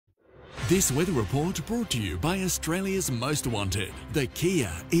This weather report brought to you by Australia's most wanted, the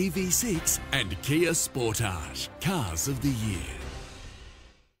Kia EV6 and Kia Sportage, cars of the year.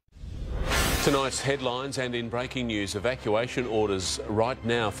 Tonight's headlines and in breaking news, evacuation orders right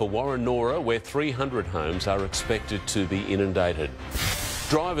now for Warrenora, where 300 homes are expected to be inundated.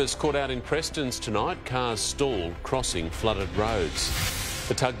 Drivers caught out in Preston's tonight, cars stalled crossing flooded roads.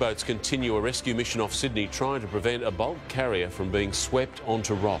 The tugboats continue a rescue mission off Sydney trying to prevent a bulk carrier from being swept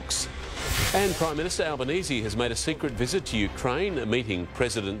onto rocks. And Prime Minister Albanese has made a secret visit to Ukraine, meeting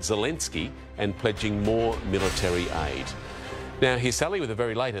President Zelensky and pledging more military aid. Now, here's Sally with the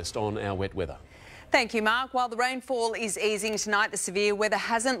very latest on our wet weather. Thank you, Mark. While the rainfall is easing tonight, the severe weather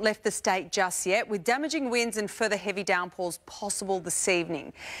hasn't left the state just yet, with damaging winds and further heavy downpours possible this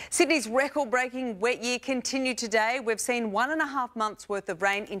evening. Sydney's record-breaking wet year continued today. We've seen 1.5 months' worth of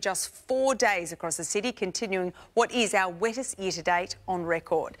rain in just 4 days across the city, continuing what is our wettest year-to-date on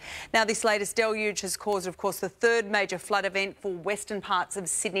record. Now, this latest deluge has caused, of course, the third major flood event for western parts of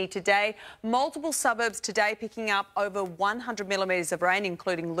Sydney today. Multiple suburbs today picking up over 100 millimetres of rain,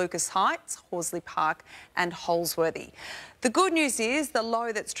 including Lucas Heights, Horsley Park and Holsworthy. The good news is the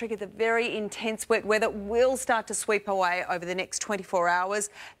low that's triggered the very intense wet weather will start to sweep away over the next 24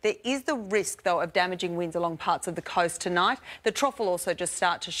 hours. There is the risk, though, of damaging winds along parts of the coast tonight. The trough will also just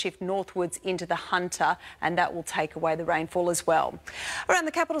start to shift northwards into the Hunter, and that will take away the rainfall as well. Around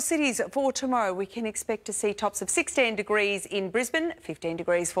the capital cities for tomorrow, we can expect to see tops of 16 degrees in Brisbane, 15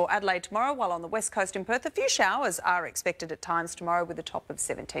 degrees for Adelaide tomorrow, while on the west coast in Perth, a few showers are expected at times tomorrow with a top of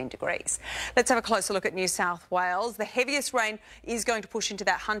 17 degrees. Let's have a closer look at New South Wales. The heaviest rain is going to push into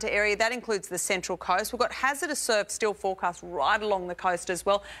that Hunter area. That includes the central coast. We've got hazardous surf still forecast right along the coast as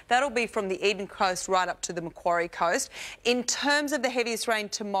well. That'll be from the Eden coast right up to the Macquarie coast. In terms of the heaviest rain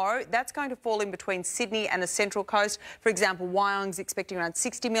tomorrow, that's going to fall in between Sydney and the central coast. For example, Wyong's expecting around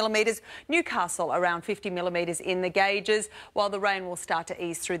 60 millimetres, Newcastle around 50 millimetres in the gauges, while the rain will start to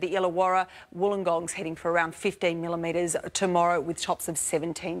ease through the Illawarra. Wollongong's heading for around 15 millimetres tomorrow with tops of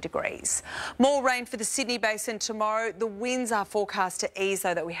 17 degrees. More rain for the Sydney Basin tomorrow. The winds are forecast to ease,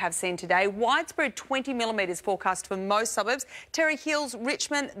 though, that we have seen today. Widespread 20 millimetres forecast for most suburbs. Terry Hills,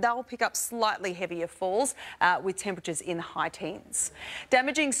 Richmond, they'll pick up slightly heavier falls with temperatures in the high teens.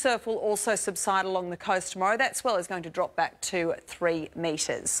 Damaging surf will also subside along the coast tomorrow. That swell is going to drop back to 3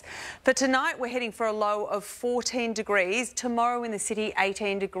 metres. For tonight, we're heading for a low of 14 degrees. Tomorrow in the city,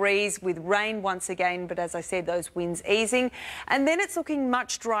 18 degrees with rain once again, but as I said, those winds easing. And then it's looking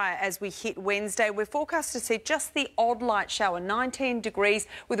much drier as we hit Wednesday. We're forecast to see just the odd light shower, 19 degrees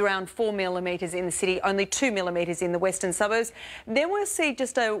with around 4 millimetres in the city, only 2 millimetres in the western suburbs. Then we'll see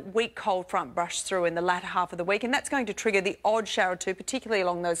just a weak cold front brush through in the latter half of the week, and that's going to trigger the odd shower too, particularly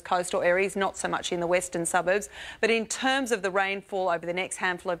along those coastal areas, not so much in the western suburbs. But in terms of the rainfall over the next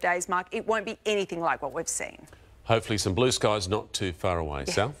handful of days, Mark, it won't be anything like what we've seen. Hopefully some blue skies not too far away,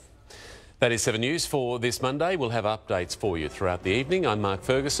 Sal. That is 7 News for this Monday. We'll have updates for you throughout the evening. I'm Mark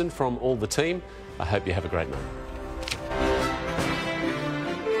Ferguson from all the team. I hope you have a great night.